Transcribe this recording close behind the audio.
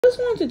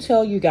just wanted to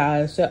tell you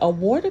guys that a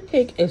water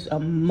pick is a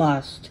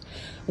must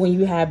when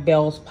you have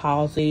Bell's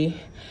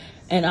palsy.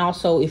 And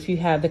also, if you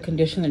have the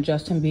condition that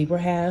Justin Bieber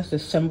has,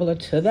 it's similar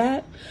to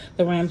that,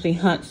 the Ramsey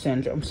Hunt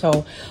syndrome.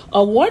 So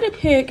a water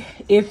pick,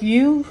 if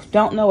you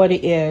don't know what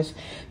it is,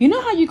 you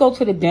know how you go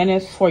to the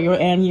dentist for your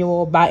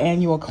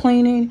biannual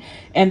cleaning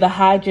and the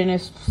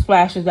hygienist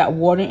splashes that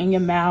water in your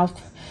mouth?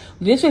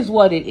 This is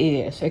what it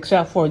is,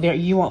 except for there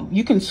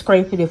you can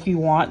scrape it if you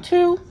want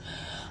to.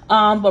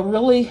 But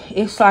really,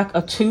 it's like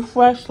a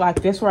toothbrush.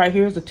 Like this right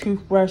here is a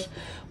toothbrush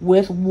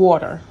with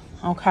water,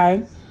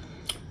 okay?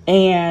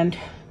 And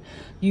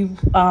you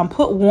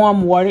put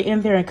warm water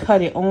in there and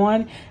cut it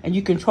on, and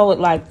you control it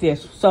like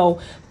this.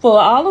 So for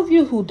all of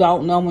you who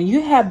don't know, when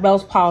you have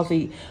Bell's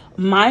palsy,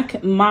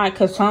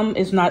 because some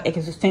is not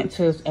as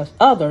extensive as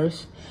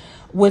others,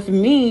 with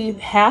me,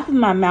 half of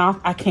my mouth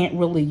I can't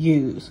really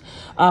use.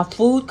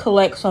 Food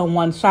collects on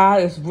one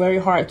side. It's very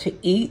hard to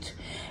eat.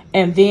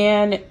 And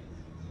then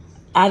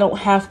I don't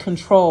have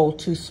control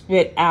to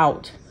spit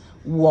out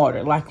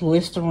water like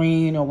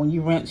Listerine, or when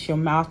you rinse your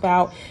mouth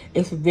out.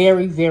 It's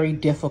very, very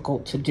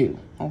difficult to do.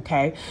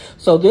 Okay,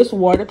 so this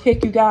water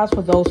pick, you guys,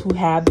 for those who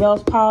have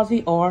Bell's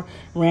palsy or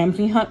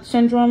Ramsey Hunt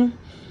syndrome,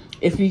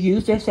 if you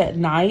use this at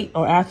night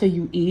or after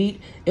you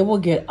eat, it will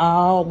get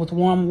all with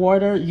warm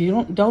water.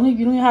 You don't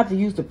even have to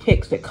use the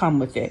picks that come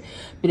with it.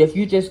 But if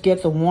you just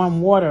get the warm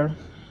water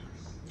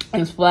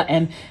and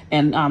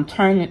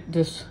turn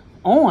this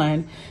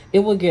on, it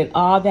will get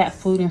all that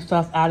food and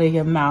stuff out of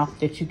your mouth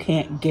that you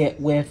can't get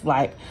with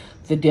like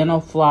the dental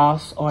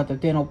floss or the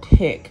dental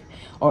pick,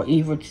 or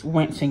even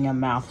rinsing your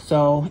mouth.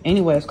 So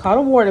anyway, it's called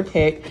a water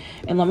pick.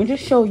 And let me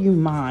just show you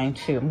mine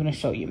too. I'm gonna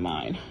show you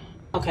mine.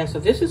 Okay, so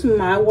this is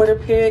my water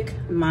pick.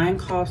 Mine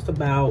cost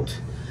about,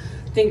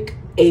 I think,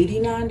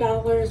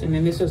 $89. And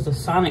then this is the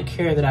Sonic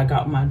Care that I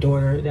got my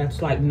daughter.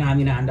 That's like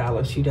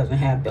 $99. She doesn't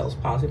have Bell's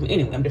palsy. But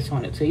anyway, I'm just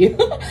showing it to you.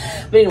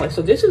 But anyway,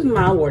 so this is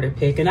my water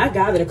pick. And I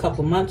got it a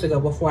couple of months ago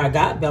before I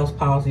got Bell's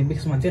palsy,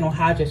 because my dental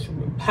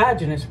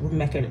hygienist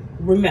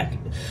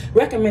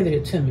recommended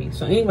it to me.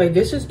 So anyway,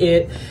 this is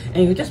it.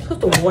 And you just put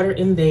the water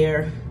in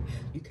there.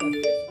 You cut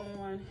this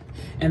on,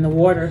 and the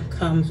water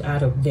comes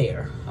out of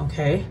there,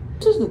 okay?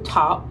 This is the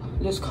top.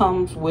 This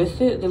comes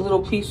with it, the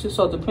little pieces.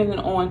 So depending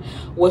on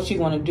what you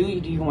want to do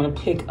you want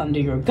to pick under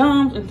your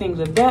gums and things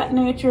of that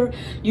nature,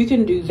 you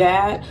can do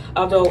that.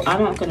 Although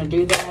I'm not going to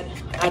do that.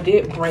 I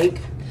did break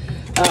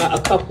a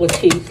couple of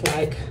teeth,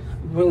 like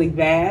really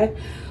bad,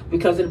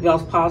 because of the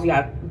Bell's palsy.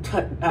 I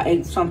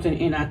ate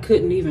something and I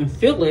couldn't even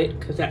feel it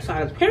because that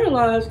side is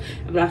paralyzed,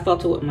 but I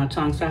felt it with my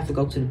tongue, so I have to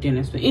go to the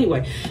dentist. But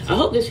anyway, I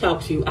hope this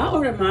helps you. I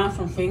ordered mine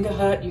from Finger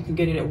Hut. You can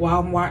get it at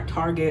Walmart,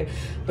 Target,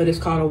 but it's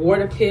called a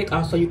water pick.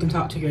 Also, you can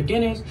talk to your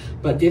dentist,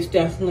 but this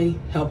definitely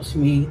helps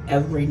me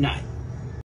every night.